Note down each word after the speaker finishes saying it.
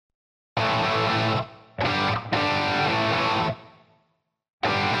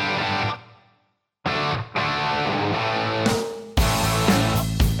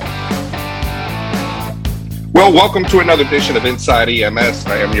Well, welcome to another edition of Inside EMS.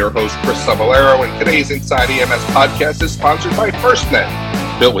 I am your host, Chris Savalero, and today's Inside EMS podcast is sponsored by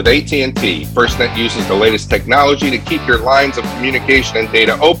FirstNet. Built with AT&T, FirstNet uses the latest technology to keep your lines of communication and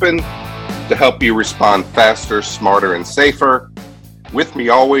data open to help you respond faster, smarter, and safer. With me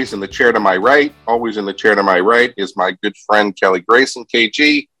always in the chair to my right, is my good friend, Kelly Grayson,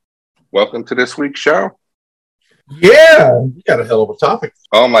 KG. Welcome to this week's show. Yeah, you got a hell of a topic.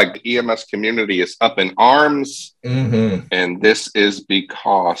 Oh, my EMS community is up in arms. And this is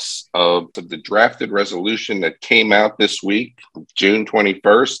because of the drafted resolution that came out this week, June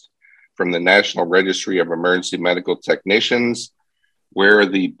 21st, from the National Registry of Emergency Medical Technicians, where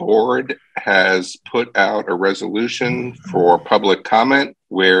the board has put out a resolution for public comment,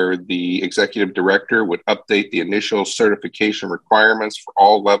 where the executive director would update the initial certification requirements for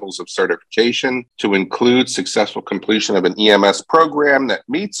all levels of certification to include successful completion of an EMS program that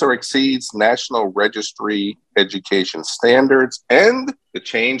meets or exceeds National Registry education standards. And the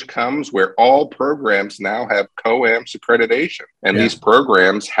change comes where all programs now have COAMS accreditation. And these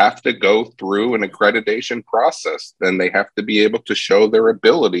programs have to go through an accreditation process. Then they have to be able to show their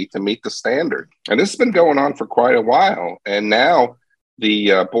ability to meet the standard. And this has been going on for quite a while. And now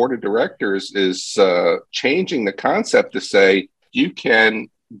the board of directors is changing the concept to say you can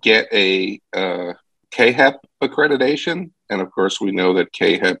get a CAHEP accreditation. And of course, we know that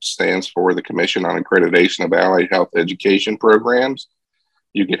CAHEP stands for the Commission on Accreditation of Allied Health Education Programs.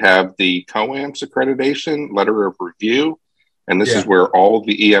 You could have the COAMS accreditation, letter of review. And this is where all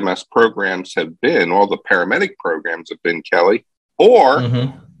the EMS programs have been, all the paramedic programs have been, Kelly.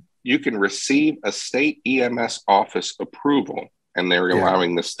 Or you can receive a state EMS office approval. And they're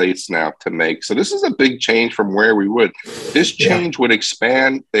allowing the states now to make. So this is a big change from where we would. This change would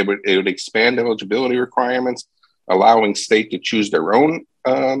expand. It would expand eligibility requirements, allowing state to choose their own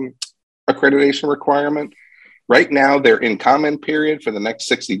accreditation requirement. Right now, they're in comment period for the next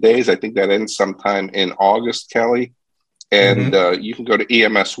 60 days. I think that ends sometime in August, Kelly. And you can go to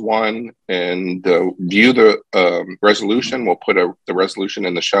EMS1 and view the resolution. We'll put the resolution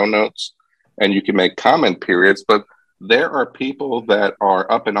in the show notes, and you can make comment periods. But there are people that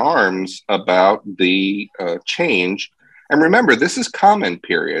are up in arms about the change. And remember, this is comment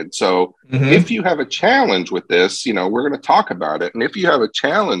period. So if you have a challenge with this, we're going to talk about it. And if you have a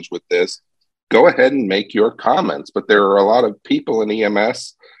challenge with this, go ahead and make your comments. But there are a lot of people in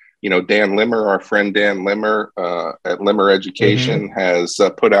EMS. Dan Limmer, our friend Dan Limmer at Limmer Education has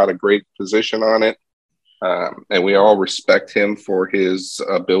put out a great position on it. And we all respect him for his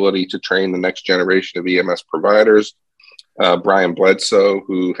ability to train the next generation of EMS providers. Brian Bledsoe,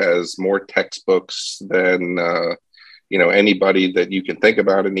 who has more textbooks than anybody that you can think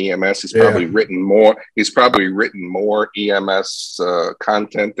about in EMS. He's probably written more. He's probably written more EMS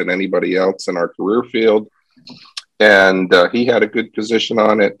content than anybody else in our career field, and he had a good position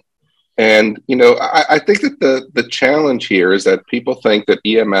on it. And I think that the challenge here is that people think that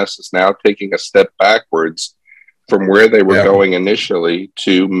EMS is now taking a step backwards from where they were going initially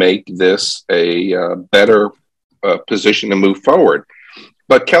to make this a better position to move forward.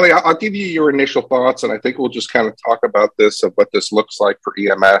 But Kelly, I'll give you your initial thoughts, and I think we'll just kind of talk about this, of what this looks like for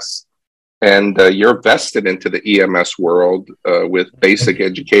EMS. And you're vested into the EMS world with basic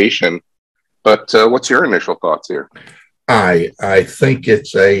education. But what's your initial thoughts here? I think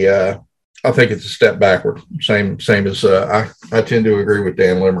it's a step backward. Same as I tend to agree with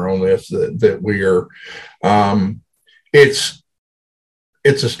Dan Limmer on this. That we are, it's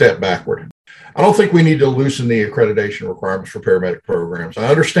a step backward. I don't think we need to loosen the accreditation requirements for paramedic programs. I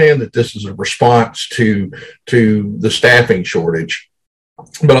understand that this is a response to the staffing shortage,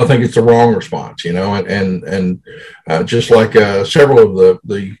 but I think it's the wrong response, and just like several of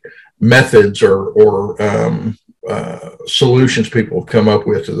the methods or solutions people have come up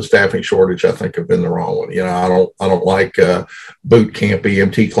with to the staffing shortage, I think have been the wrong one. I don't like boot camp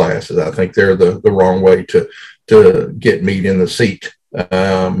EMT classes. I think they're the wrong way to get meat in the seat.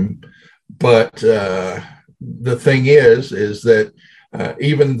 But the thing is that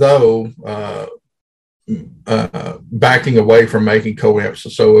even though backing away from making COAMS the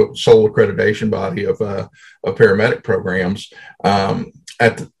sole accreditation body of paramedic programs,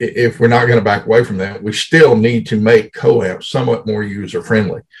 if we're not going to back away from that, we still need to make COAMS somewhat more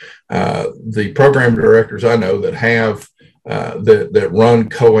user-friendly. The program directors I know that have that run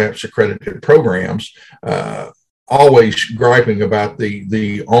COAMS accredited programs always griping about the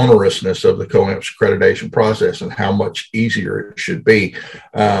onerousness of the COAMS accreditation process and how much easier it should be.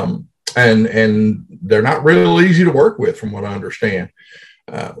 And they're not real easy to work with, from what I understand.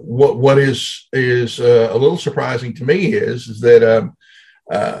 What is a little surprising to me is that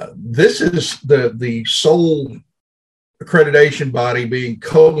This is the sole accreditation body being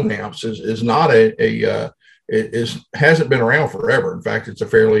COAMPS is not hasn't been around forever. In fact, it's a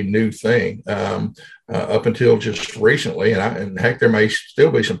fairly new thing up until just recently. And heck, there may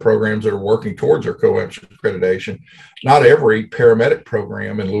still be some programs that are working towards their COAMPS accreditation. Not every paramedic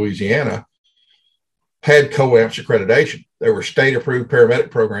program in Louisiana had COAMPS accreditation. There were state-approved paramedic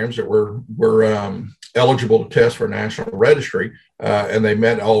programs that were eligible to test for national registry, and they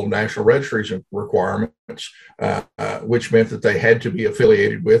met all national registry's requirements, which meant that they had to be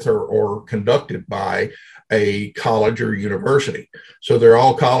affiliated with or conducted by a college or university. So they're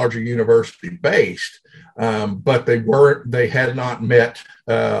all college or university based, but they had not met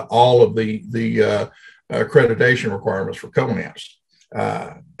all of the accreditation requirements for COAMPS.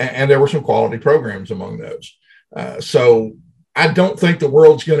 And there were some quality programs among those. So I don't think the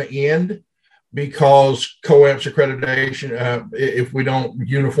world's going to end because COAMPS accreditation, if we don't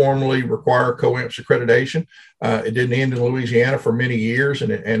uniformly require COAMPS accreditation. It didn't end in Louisiana for many years,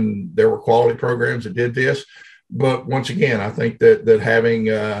 and there were quality programs that did this. But once again, I think that having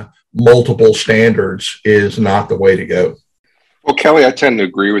multiple standards is not the way to go. Well, Kelly, I tend to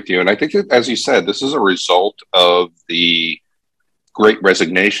agree with you. And I think that, as you said, this is a result of the Great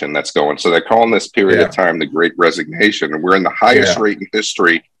Resignation that's going. So they're calling this period of time the Great Resignation. And we're in the highest rate in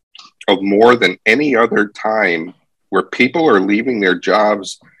history of more than any other time where people are leaving their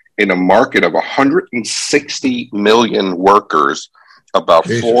jobs in a market of 160 million workers. About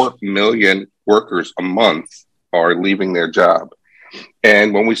 4 million workers a month are leaving their job.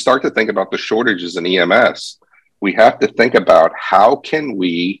 And when we start to think about the shortages in EMS, we have to think about how can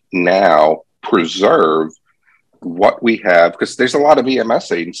we now preserve what we have, because there's a lot of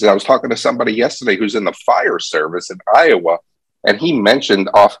EMS agencies. I was talking to somebody yesterday who's in the fire service in Iowa, and he mentioned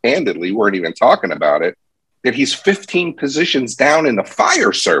offhandedly, we weren't even talking about it, that he's 15 positions down in the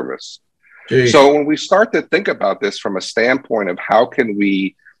fire service. Jeez. So when we start to think about this from a standpoint of how can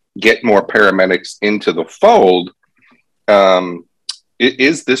we get more paramedics into the fold,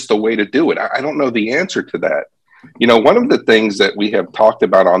 is this the way to do it? I don't know the answer to that. You know, one of the things that we have talked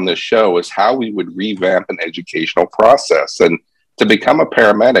about on this show is how we would revamp an educational process. And to become a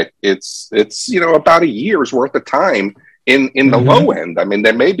paramedic, it's about a year's worth of time in the low end. I mean,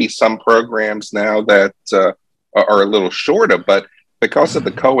 there may be some programs now that are a little shorter, but because of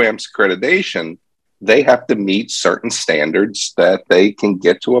the COAMPS accreditation, they have to meet certain standards that they can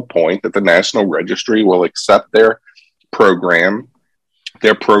get to a point that the National Registry will accept their program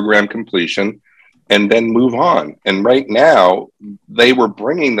completion, and then move on. And right now, they were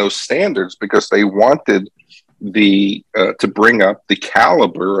bringing those standards because they wanted to bring up the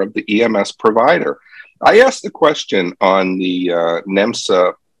caliber of the EMS provider. I asked the question on the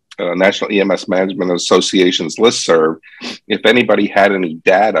NEMSA, National EMS Management Association's listserv, if anybody had any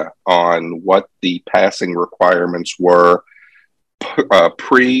data on what the passing requirements were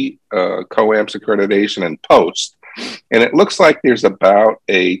pre-COAMPS accreditation and post. And it looks like there's about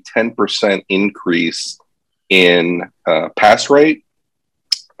a 10% increase in pass rate.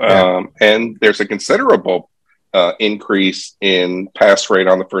 And there's a considerable increase in pass rate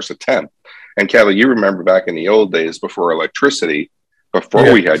on the first attempt. And Kelly, you remember back in the old days before electricity,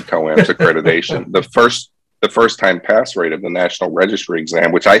 before we had COAMPS accreditation, the first time pass rate of the National Registry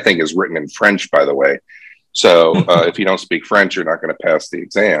exam, which I think is written in French, by the way. So if you don't speak French, you're not going to pass the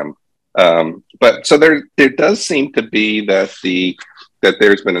exam. But so there does seem to be that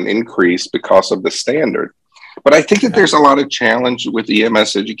there's been an increase because of the standard. But I think that there's a lot of challenge with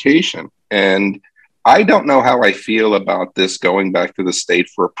EMS education. And I don't know how I feel about this going back to the state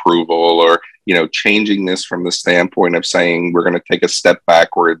for approval, or, changing this from the standpoint of saying we're going to take a step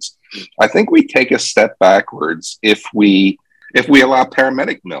backwards. I think we take a step backwards if we allow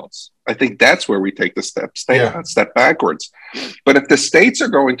paramedic mills. I think that's where we take the step backwards. But if the states are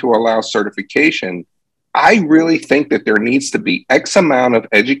going to allow certification, I really think that there needs to be X amount of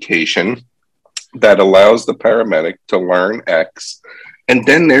education that allows the paramedic to learn X. And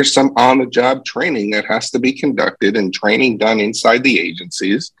then there's some on-the-job training that has to be conducted, and training done inside the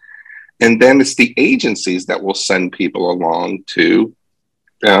agencies. And then it's the agencies that will send people along to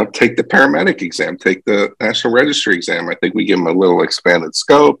take the paramedic exam, take the National Registry exam. I think we give them a little expanded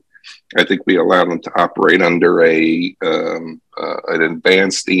scope. I think we allow them to operate under an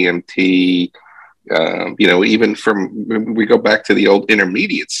advanced EMT. Even we go back to the old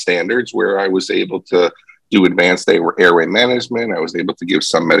intermediate standards where I was able to do advanced airway management. I was able to give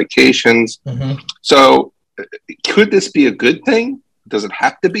some medications. So could this be a good thing? Does it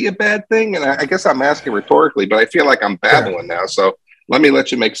have to be a bad thing? And I guess I'm asking rhetorically, but I feel like I'm babbling now. So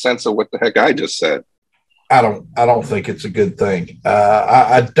let you make sense of what the heck I just said. I don't think it's a good thing.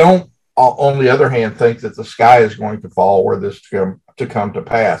 I don't, on the other hand, think that the sky is going to fall where this to come to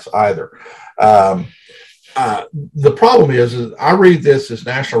pass either. Um, the problem is I read this as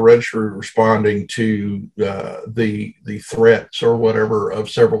National Registry responding to the threats or whatever of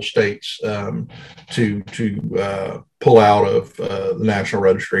several states to pull out of the National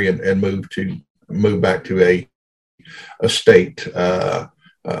Registry and move back to a state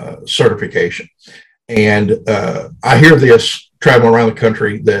certification. And I hear this traveling around the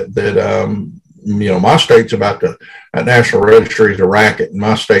country that my state's about to National Registry is a racket. In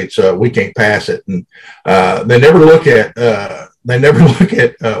my state's we can't pass it, and they never look at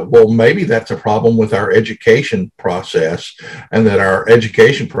well, maybe that's a problem with our education process, and that our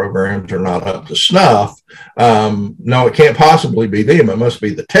education programs are not up to snuff. No, it can't possibly be them. It must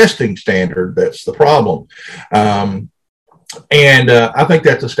be the testing standard that's the problem. And I think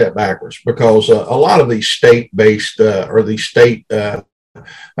that's a step backwards, because a lot of these state-based or these state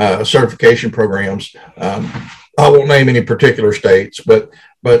certification programs, I won't name any particular states, but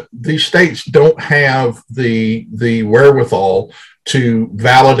these states don't have the wherewithal to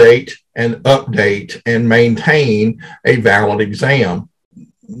validate and update and maintain a valid exam,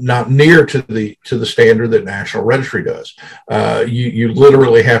 not near to the standard that National Registry does. You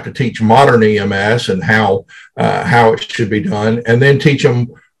literally have to teach modern EMS and how it should be done, and then teach them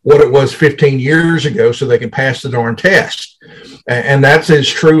what it was 15 years ago so they can pass the darn test. And that's as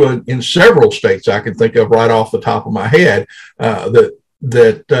true in several states I can think of right off the top of my head, that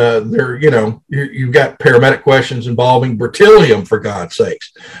they're, you've got paramedic questions involving beryllium, for God's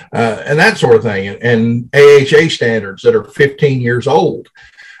sakes, and that sort of thing, and AHA standards that are 15 years old.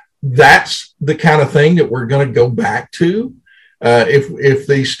 That's the kind of thing that we're going to go back to if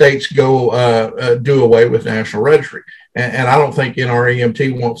these states go do away with National Registry. And I don't think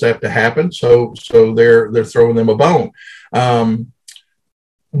NREMT wants that to happen. So they're throwing them a bone.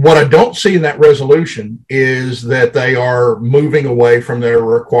 What I don't see in that resolution is that they are moving away from their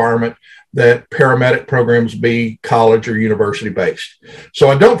requirement that paramedic programs be college or university based. So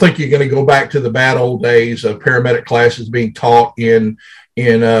I don't think you're going to go back to the bad old days of paramedic classes being taught in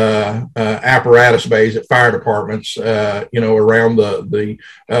apparatus bays at fire departments, around the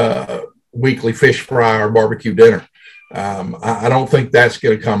weekly fish fry or barbecue dinner. I don't think that's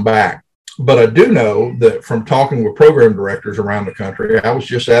going to come back. But I do know that from talking with program directors around the country, I was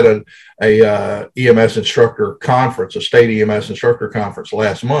just at a EMS instructor conference, a state EMS instructor conference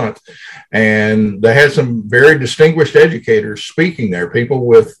last month, and they had some very distinguished educators speaking there, people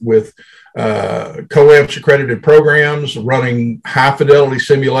with COAMPS accredited programs, running high fidelity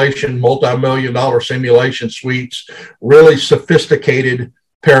simulation, multi-million-dollar simulation suites, really sophisticated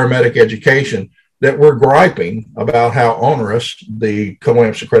paramedic education, that we're griping about how onerous the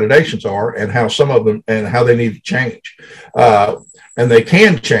COAMPS accreditations are, and how some of them and how they need to change. And they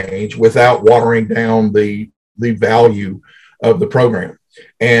can change without watering down the value of the program.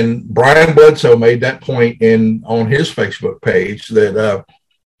 And Brian Bledsoe made that point on his Facebook page that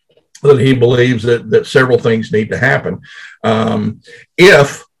he believes that several things need to happen.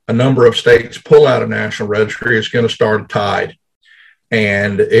 If a number of states pull out of National Registry, it's going to start a tide.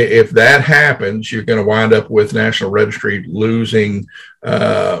 And if that happens, you're going to wind up with National Registry losing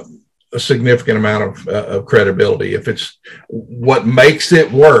a significant amount of credibility. If it's what makes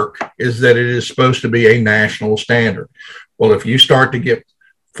it work is that it is supposed to be a national standard. Well, if you start to get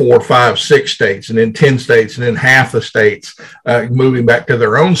 4, 5, 6 states, and then 10 states, and then half the states moving back to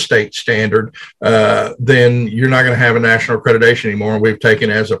their own state standard, then you're not going to have a national accreditation anymore. And we've taken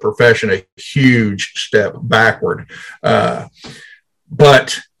as a profession a huge step backward.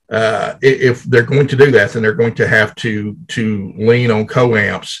 But if they're going to do that, then they're going to have to lean on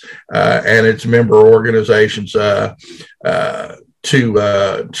COAMPS and its member organizations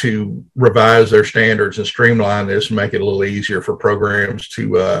to revise their standards and streamline this and make it a little easier for programs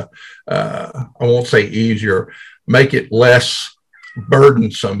to, I won't say easier, make it less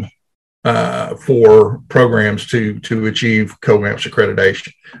burdensome for programs to achieve COAMPS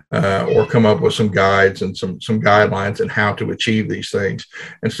accreditation, or come up with some guides and some guidelines on how to achieve these things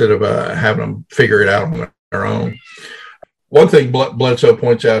instead of having them figure it out on their own. One thing Bledsoe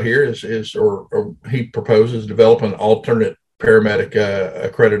points out here is or he proposes develop an alternate paramedic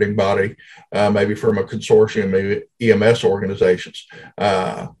accrediting body, maybe from a consortium, maybe EMS organizations.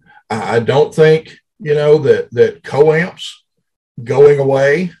 I don't think, that COAMPS going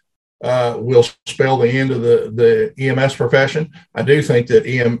away will spell the end of the EMS profession. I do think that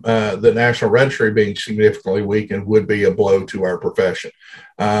the National Registry being significantly weakened would be a blow to our profession.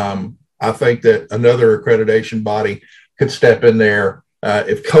 I think that another accreditation body could step in there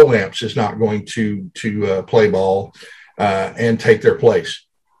if COAMPS is not going to play ball and take their place.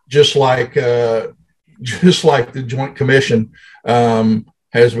 Just like the Joint Commission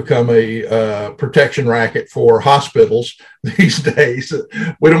has become a protection racket for hospitals these days.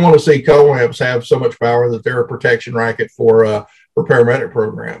 We don't want to see COAMPS have so much power that they're a protection racket for paramedic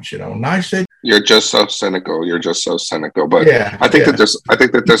programs. Nice. You're just so cynical. But yeah, I think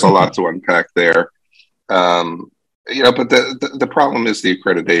that there's a lot to unpack there. But the problem is the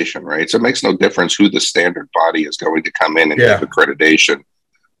accreditation, right? So it makes no difference who the standard body is going to come in and give accreditation.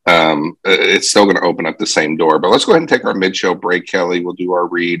 It's still going to open up the same door. But let's go ahead and take our mid-show break, Kelly. We'll do our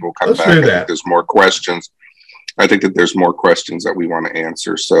read. We'll come back. I think there's more questions. I think that there's more questions that we want to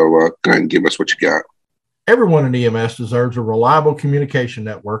answer. So go ahead and give us what you got. Everyone in EMS deserves a reliable communication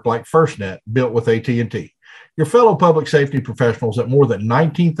network like FirstNet, built with AT&T. Your fellow public safety professionals at more than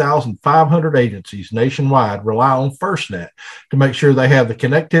 19,500 agencies nationwide rely on FirstNet to make sure they have the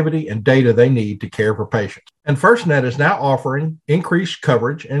connectivity and data they need to care for patients. And FirstNet is now offering increased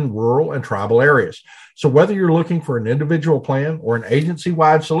coverage in rural and tribal areas. So whether you're looking for an individual plan or an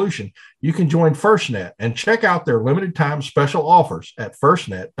agency-wide solution, you can join FirstNet and check out their limited time special offers at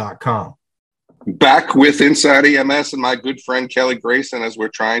firstnet.com. Back with Inside EMS and my good friend Kelly Grayson as we're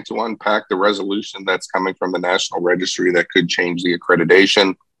trying to unpack the resolution that's coming from the National Registry that could change the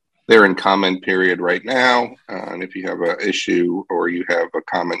accreditation. They're in comment period right now. And if you have an issue or you have a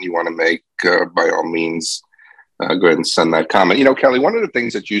comment you want to make, by all means, go ahead and send that comment. Kelly, one of the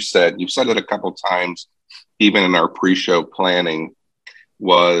things that you've said it a couple times, even in our pre-show planning,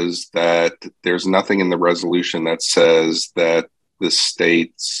 was that there's nothing in the resolution that says that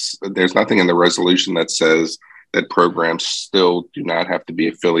there's nothing in the resolution that says that programs still do not have to be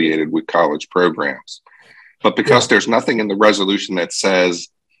affiliated with college programs. But because there's nothing in the resolution that says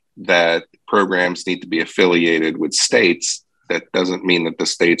that programs need to be affiliated with states, that doesn't mean that the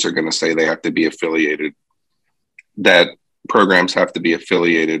states are going to say they have to be affiliated, that programs have to be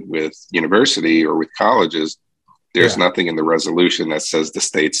affiliated with university or with colleges. There's nothing in the resolution that says the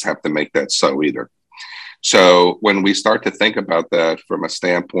states have to make that so either. So when we start to think about that from a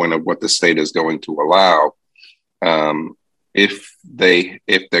standpoint of what the state is going to allow, if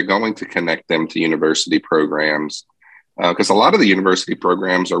they're going to connect them to university programs, because a lot of the university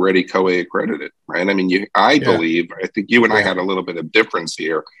programs are already COA accredited, right? I mean, I think you and I had a little bit of difference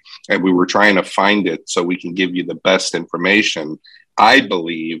here, and we were trying to find it so we can give you the best information. I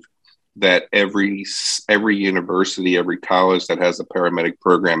believe that every university, every college that has a paramedic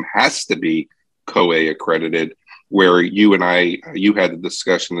program has to be COA accredited, where you had the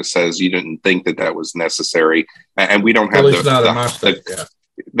discussion that says you didn't think that was necessary, and we don't have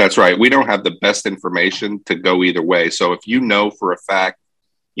that's right. We don't have the best information to go either way. So if you know for a fact,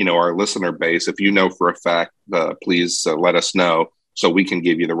 our listener base, if you know for a fact, please let us know so we can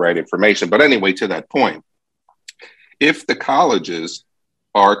give you the right information. But anyway, to that point, if the colleges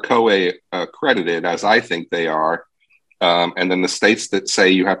are COA accredited, as I think they are, and then the states that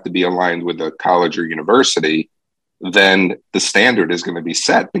say you have to be aligned with a college or university, then the standard is going to be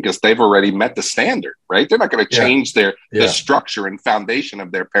set because they've already met the standard, right? They're not going to change the structure and foundation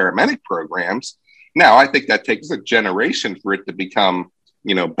of their paramedic programs. Now, I think that takes a generation for it to become,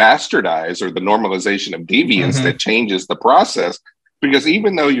 bastardized, or the normalization of deviance that changes the process. Because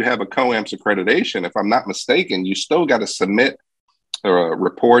even though you have a COAMPS accreditation, if I'm not mistaken, you still got to submit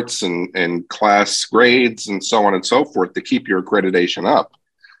reports and class grades and so on and so forth to keep your accreditation up.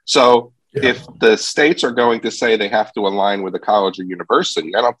 So if the states are going to say they have to align with a college or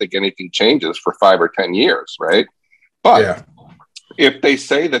university, I don't think anything changes for 5 or 10 years, right? But if they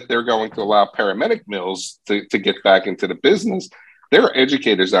say that they're going to allow paramedic mills to get back into the business, there are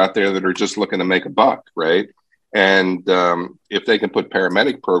educators out there that are just looking to make a buck, right? And if they can put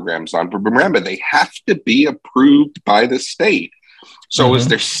paramedic programs on, but remember, they have to be approved by the state. So is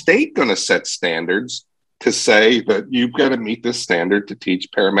their state going to set standards to say that you've got to meet this standard to teach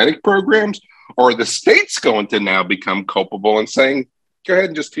paramedic programs? Or are the states going to now become culpable and saying, go ahead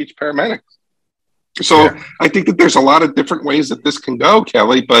and just teach paramedics? So I think that there's a lot of different ways that this can go,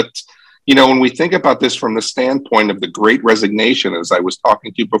 Kelly. But, when we think about this from the standpoint of the Great Resignation, as I was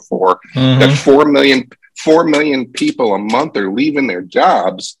talking to you before, that 4 million people a month are leaving their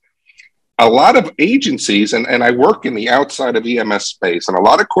jobs. A lot of agencies, and I work in the outside of EMS space, and a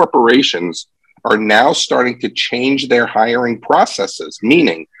lot of corporations are now starting to change their hiring processes,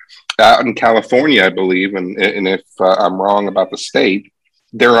 meaning out in California, I believe, and if I'm wrong about the state,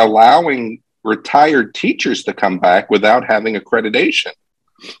 they're allowing retired teachers to come back without having accreditation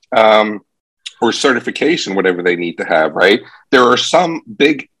or certification, whatever they need to have, right? There are some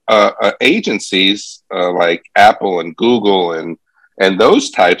big agencies like Apple and Google and And those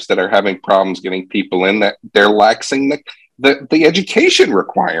types that are having problems getting people in, that they're laxing the education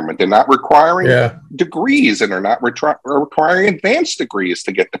requirement. They're not requiring degrees, and they're not requiring advanced degrees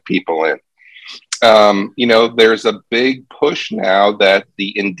to get the people in. There's a big push now that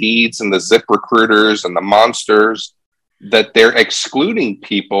the Indeeds and the Zip recruiters and the monsters, that they're excluding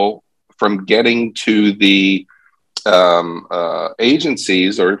people from getting to the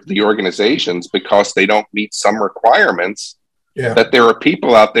agencies or the organizations because they don't meet some requirements. That there are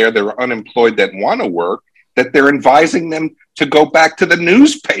people out there that are unemployed that want to work, that they're advising them to go back to the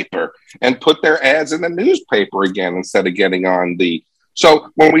newspaper and put their ads in the newspaper again instead of getting on the. So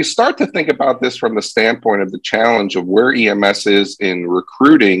when we start to think about this from the standpoint of the challenge of where EMS is in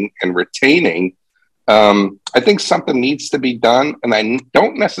recruiting and retaining, I think something needs to be done. And I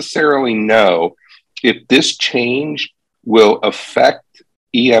don't necessarily know if this change will affect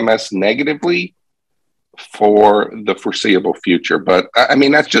EMS negatively for the foreseeable future. But I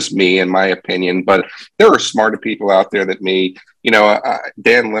mean, that's just me and my opinion, but there are smarter people out there than me.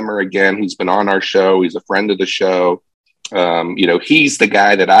 Dan Limmer, again, he's been on our show. He's a friend of the show. He's the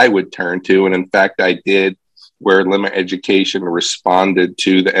guy that I would turn to. And in fact, I did, where Limmer Education responded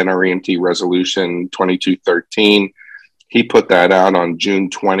to the NREMT resolution 2213. He put that out on June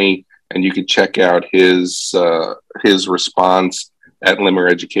 20, and you can check out his response at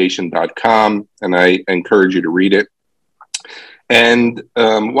limmereducation.com, and I encourage you to read it. And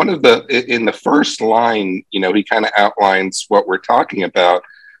in the first line, he kind of outlines what we're talking about,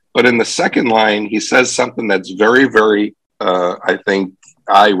 but in the second line, he says something that's very, very, I think,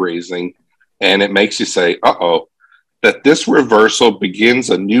 eye-raising, and it makes you say, that this reversal begins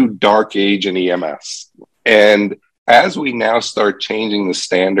a new dark age in EMS. And as we now start changing the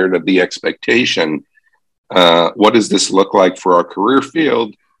standard of the expectation, what does this look like for our career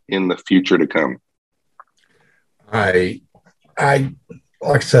field in the future to come? I like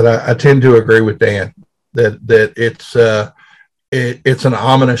I said, I tend to agree with Dan that it's an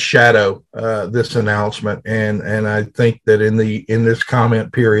ominous shadow, this announcement, and I think that in this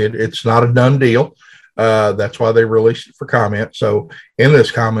comment period, it's not a done deal. That's why they released it for comment. So in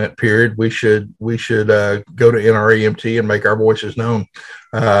this comment period, we should go to NREMT and make our voices known,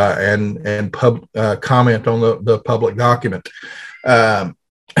 and comment on the public document.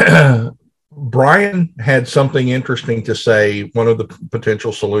 Brian had something interesting to say. One of the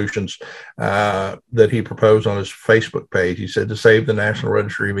potential solutions that he proposed on his Facebook page, he said, to save the National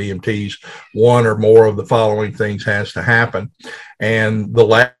Registry of EMTs, one or more of the following things has to happen. And the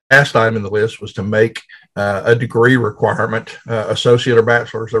last item in the list was to make a degree requirement, associate or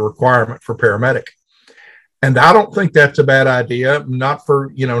bachelor's, a requirement for paramedic. And I don't think that's a bad idea, not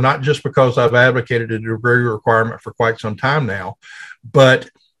just because I've advocated a degree requirement for quite some time now, but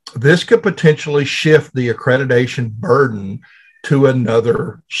this could potentially shift the accreditation burden to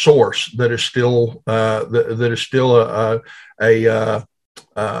another source that is still a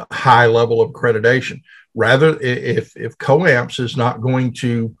high level of accreditation. Rather, if COAMPS is not going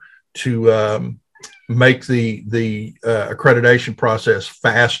to make the accreditation process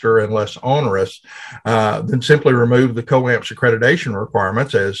faster and less onerous, then simply remove the COAMPS accreditation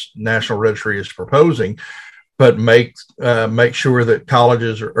requirements, as National Registry is proposing, but make sure that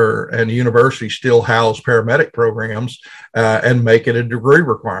colleges and universities still house paramedic programs, and make it a degree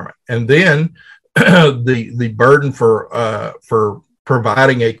requirement. And then the burden for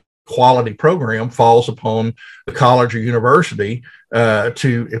providing a quality program falls upon the college or university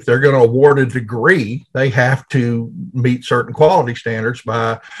if they're going to award a degree, they have to meet certain quality standards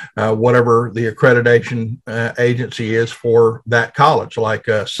by whatever the accreditation agency is for that college, like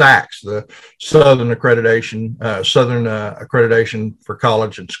SACS, the Southern Accreditation for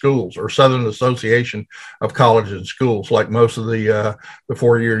College and Schools, or Southern Association of Colleges and Schools, like most of the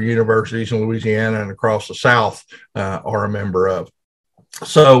four-year universities in Louisiana and across the South are a member of.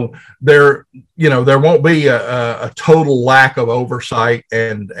 So there won't be a total lack of oversight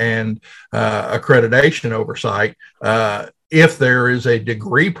and accreditation oversight if there is a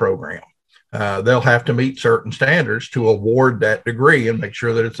degree program. They'll have to meet certain standards to award that degree and make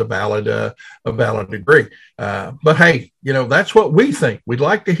sure that it's a valid degree. But hey, that's what we think. We'd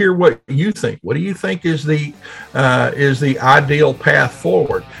like to hear what you think. What do you think is the ideal path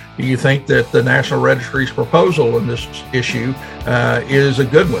forward? Do you think that the National Registry's proposal in this issue is a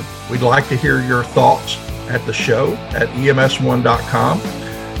good one? We'd like to hear your thoughts at the show at ems1.com.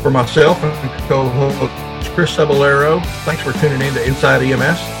 For myself and co-host Chris Cebollero, thanks for tuning in to Inside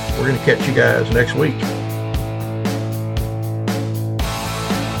EMS. We're going to catch you guys next week.